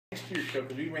year's show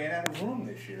because we ran out of room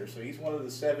this year. So he's one of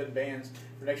the 7 bands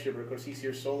for next year. But of course, he's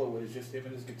here solo with just him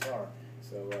and his guitar.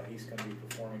 So he's going to be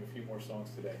performing a few more songs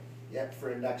today. Yep, for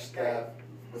the next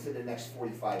within the next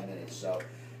 45 minutes. So,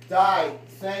 Di,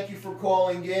 thank you for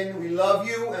calling in. We love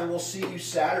you, and we'll see you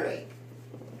Saturday.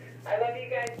 I love you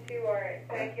guys too, Art.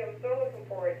 Thank you. I'm so looking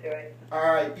forward to it. All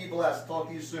right, people, let's talk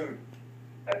to you soon.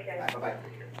 Okay. Bye bye.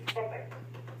 Bye-bye.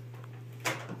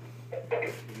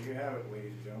 There you have it,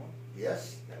 ladies and gentlemen.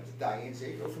 Yes, that was Diane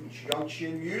Zago from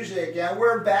Junction Music, and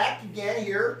we're back again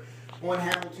here on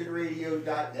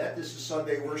HamiltonRadio.net. This is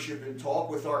Sunday Worship and Talk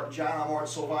with Art John. I'm Art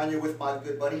Sylvania with my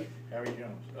good buddy Harry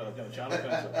Jones. No,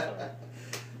 Jonathan. Sorry.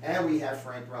 And we have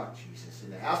Frank Rock, Jesus, in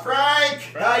the house. Frank,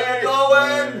 Frank! How you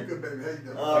doing? Good, baby. How you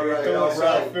doing? All right, all right.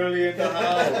 South Philly in the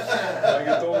house. How you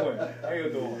doing? How you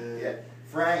doing? Yeah.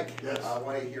 Frank, Yes. I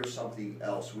want to hear something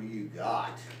else. What do you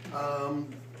got?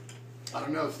 I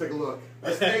don't know. Let's take a look.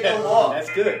 Let's take a look.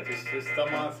 That's good. Just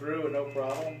thumb on through and no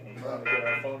problem. We're trying to get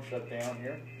our phone shut down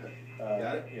here.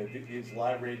 Got it? You know, it's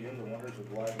live radio, the wonders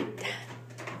of live radio.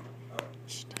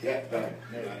 Yeah, go ahead.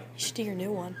 There you go. You should do your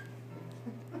new one.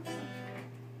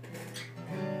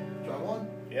 Try one?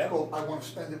 Yeah. Cool. I want to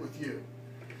spend it with you.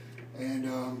 And I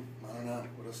don't know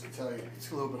what else to tell you.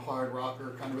 It's a little bit hard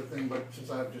rocker kind of a thing, but since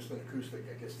I have just an acoustic,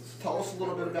 I guess this is... Tell us a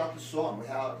little bit about the song.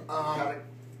 How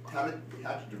did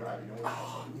you derive it? You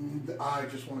know, I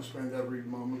just want to spend every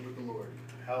moment with the Lord.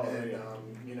 Hallelujah.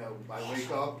 And, you know, I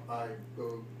wake up, I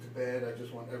go to bed, I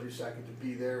just want every second to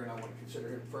be there, and I want to consider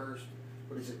Him first.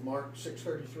 What is it, Mark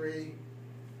 6:33?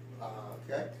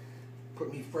 okay.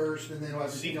 Put me first, and then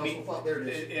everything else will follow. There it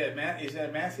is. Yeah, is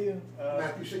that Matthew?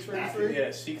 Matthew 6:33?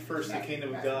 Yeah, seek first the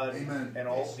kingdom of God, Amen. and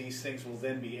all these things will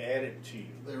then be added to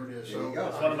you. There it is. There you go.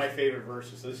 It's one of my favorite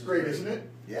verses. So this It's is great, isn't it?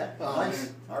 Yeah. Oh, Nice.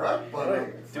 man. All right. But,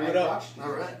 do Frank it up. Rock,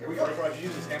 All right. Here we go. Frank Rock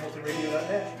Jesus,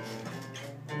 HamiltonRadio.net.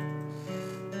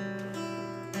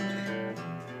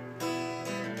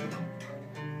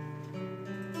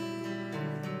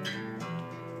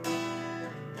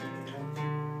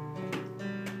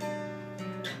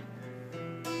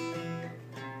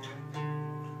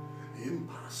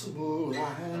 Impossible, I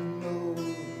know,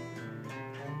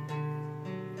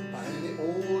 by any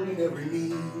ordinary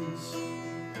means,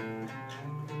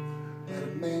 that a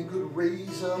man could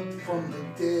raise up from the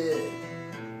dead.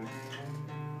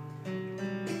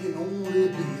 It can only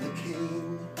be the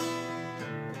King.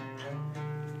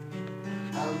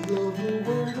 I love the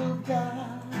Word of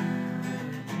God.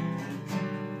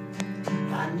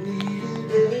 I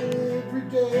need it every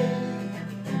day.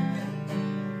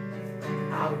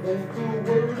 I want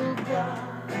the Word of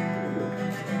God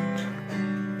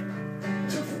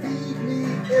to feed me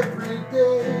every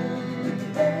day.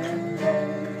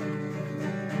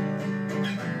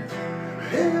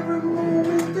 Every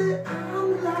moment that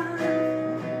I'm alive,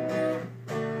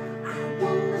 I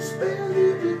want to spend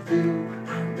it with you. I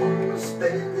want to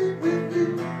spend it with you.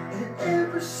 And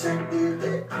every second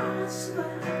that I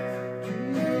survive,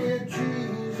 yeah,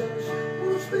 Jesus, I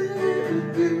want to spend it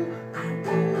with you. I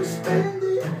want to spend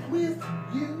it with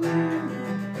you.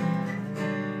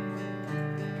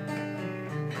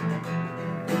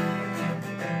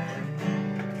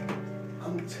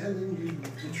 I'm telling you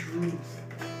the truth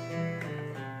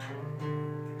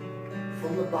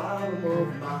from the bottom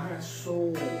of my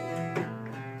soul.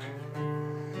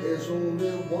 There's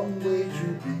only one way to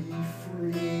be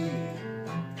free.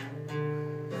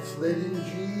 That's letting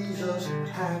Jesus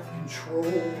have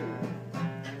control.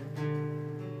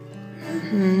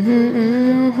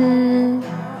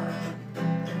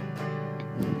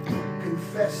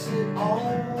 Confess it all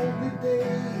the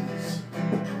days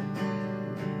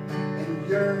and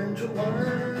yearn to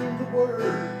learn the Word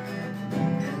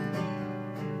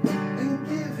and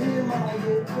give Him all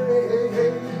your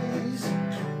praise.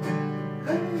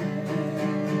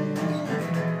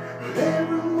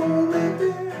 Every moment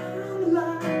that I'm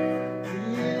alive,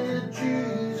 dear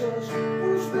Jesus,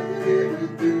 wanna spend it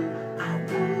with you. I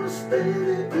wanna spend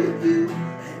it with you.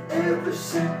 And every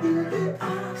second that I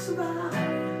survive,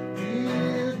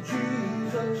 dear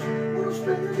Jesus, wanna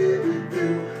spend it with you.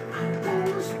 I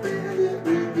wanna spend it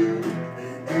with you.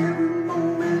 And every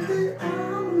moment that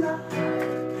I'm alive,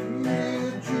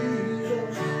 dear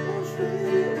Jesus, wanna spend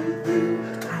it with you.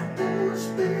 I wanna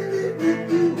spend it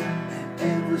with you. And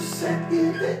every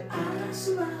second that I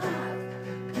survive,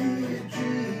 dear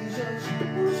Jesus,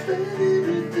 wanna spend it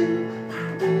with you. I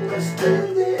wanna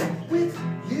spend it with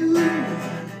you.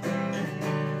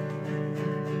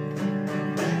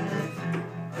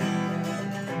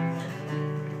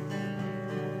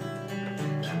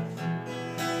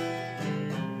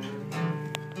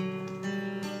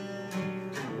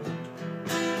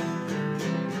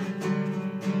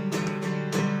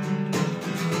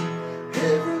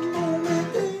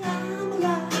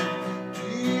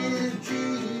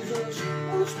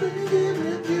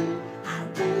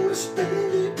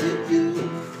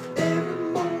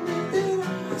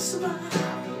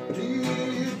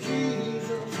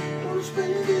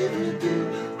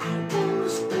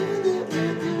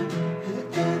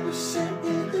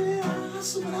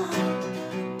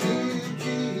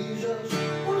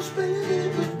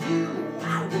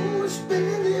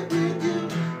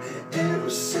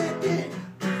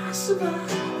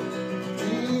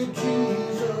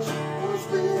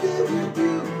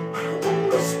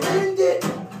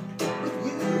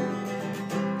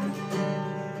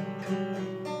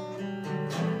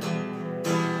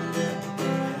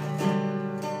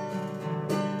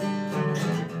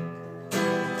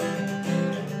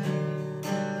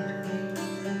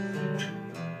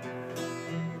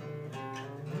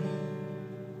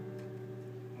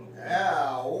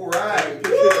 Yeah, all right.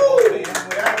 Appreciate the whole thing.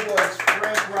 That was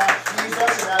Frank Rock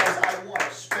Jesus, and that was I Want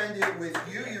to Spend It With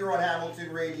You. You're on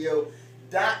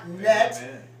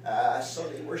HamiltonRadio.net.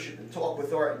 Sunday Worship and Talk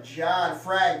with Art and John.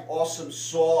 Frank, awesome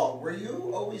song. Were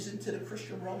you always into the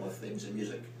Christian realm of things in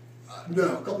music?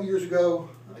 No, a couple years ago,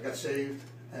 I got saved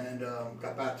and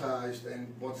got baptized,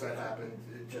 and once that happened,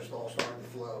 it just all started to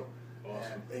flow.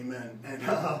 Awesome. And, amen. And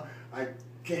I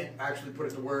can't actually put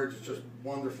it to words. It's just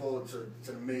wonderful. It's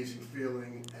an amazing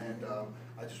feeling, and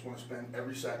I just want to spend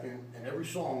every second and every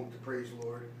song to praise the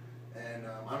Lord. And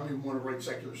I don't even want to write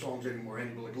secular songs anymore,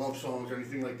 any like love songs or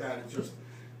anything like that. It's just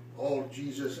all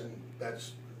Jesus, and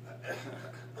that's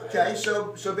Okay,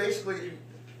 so basically,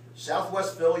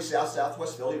 Southwest Philly,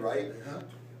 Southwest Philly, right?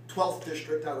 12th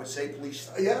district, I would say, police.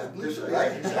 Yeah, police, district, yeah.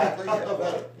 right? Exactly. Yeah.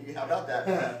 How about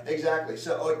that? Exactly.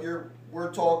 So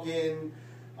we're talking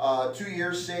 2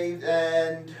 years saved,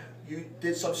 and you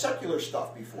did some secular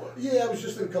stuff before. Yeah, I was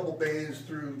just in a couple bands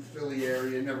through Philly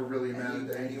area. Never really amounted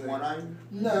to anything. Anyone on?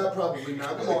 No, probably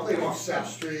not. We played on South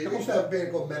Street. We used to have a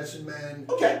band called Medicine Men.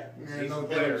 Okay. And He's a another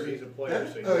player. band- He's a player.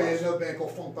 So Oh yeah, another band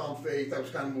called Funk Bomb Faith. That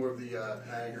was kind of more of the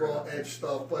raw edge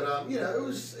stuff. But you know, it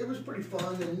was pretty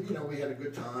fun, and you know, we had a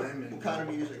good time. And What kind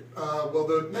of music? well,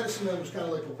 the Medicine Men was kind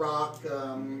of like a rock. I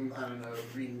don't know,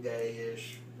 Green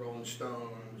Day-ish, Rolling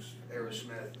Stones,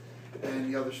 Aerosmith.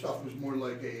 And the other stuff was more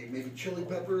like maybe Chili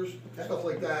Peppers, stuff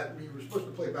like that. We were supposed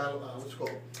to play what's it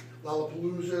called?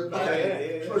 Lollapalooza. Yeah.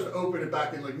 We were supposed to open it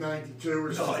back in like '92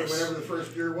 or something, Nice. whenever the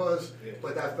first year was. Yeah.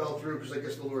 But that fell through because I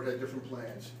guess the Lord had different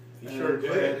plans. He And sure we're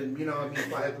glad, did. And you know, I mean,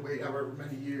 if I had to wait however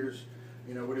many years,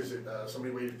 you know, what is it?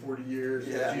 Somebody waited 40 years.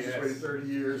 Yeah. Jesus Yes. waited 30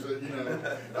 years. You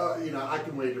know, I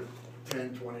can wait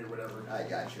 10, 20, or whatever. I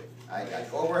got you.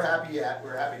 Well, we're happy to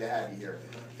have you here.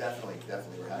 Definitely,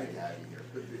 we're happy to have you here.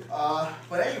 Good deal.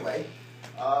 But anyway,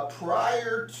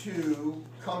 prior to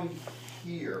coming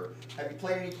here, have you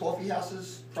played any coffee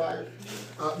houses prior?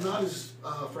 Not as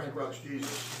Frank Rock's Jesus.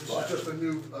 This Right. is just a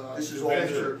new This is all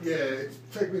venture. Yeah, it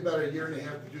took me about a year and a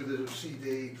half to do the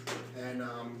CD, and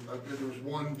there was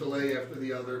one delay after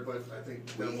the other, but I think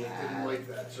Devil didn't like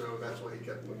that, so that's why he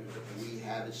kept putting it. We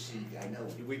have a CD. I know.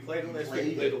 We played it last played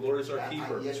week. We played it. The Lord Is Our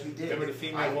Keeper. Yes, we did. Remember the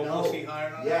female I vocals know. he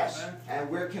hired on Yes. that? And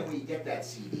where can we get that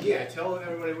CD? Yeah, tell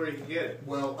everybody where you can get it.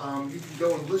 Well, you can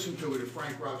go and listen to it at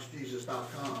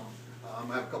frankrocksjesus.com. I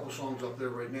have a couple songs up there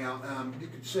right now. You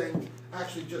can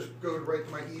actually just go right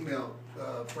to my email,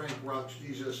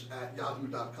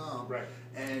 frankrocksjesus@yahoo.com. Right.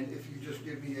 And if you just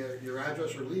give me your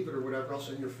address or leave it or whatever, I'll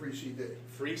send you a free CD.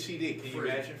 Free CD. Can you Free.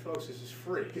 imagine, folks? This is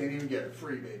free. Can't even get it.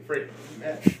 Free, baby. Free.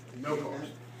 No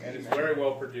cost. And it's very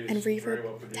well produced. And reverb. Very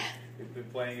well produced. We've been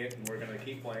playing it, and we're going to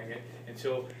keep playing it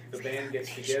until the band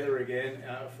gets together again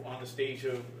on the stage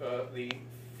of the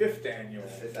fifth annual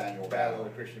Battle of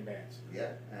the Christian Bands.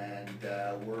 Yeah, and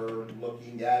we're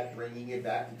looking at bringing it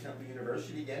back to Temple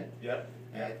University again. Yep.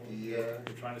 At the We're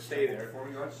trying to stay there.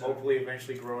 Performing Arts Center. Hopefully,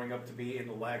 eventually growing up to be in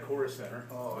the Lag Chorus Center.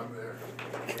 Oh, I'm there.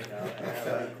 You know, and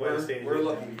have quite a stage. We're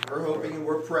looking, we're hoping, and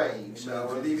we're praying. So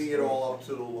we're leaving it all up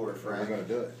to the Lord, Frank. We're going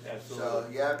to do it. Absolutely. So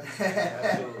yeah,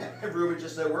 Absolutely. Ruben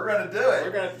just said we're going to do it.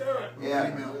 We're going to do it. Yeah.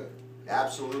 Email it.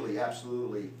 Absolutely.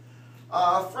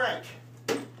 Frank,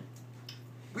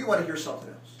 we want to hear something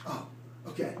else. Oh,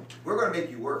 okay. We're going to make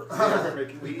you work. All right.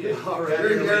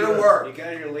 You're here to work. You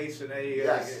got your lace and a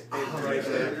Yes. right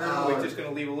there. We're just going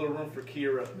to leave a little room for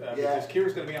Kira because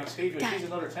Kira's going to be on stage with. She's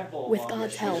another temple With alum.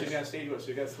 God's She's help. going to be on stage with us.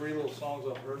 So you got 3 little songs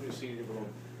off her new CD that we'll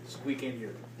squeak in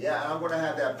here. Yeah, and I'm going to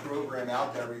have that program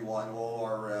out to everyone, all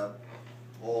our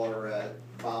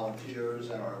volunteers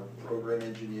and our program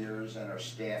engineers and our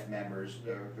staff members.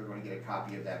 They're going to get a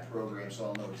copy of that program, so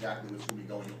I'll know exactly what's going to be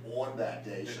going on that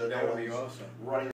day. So That no would be one's awesome. running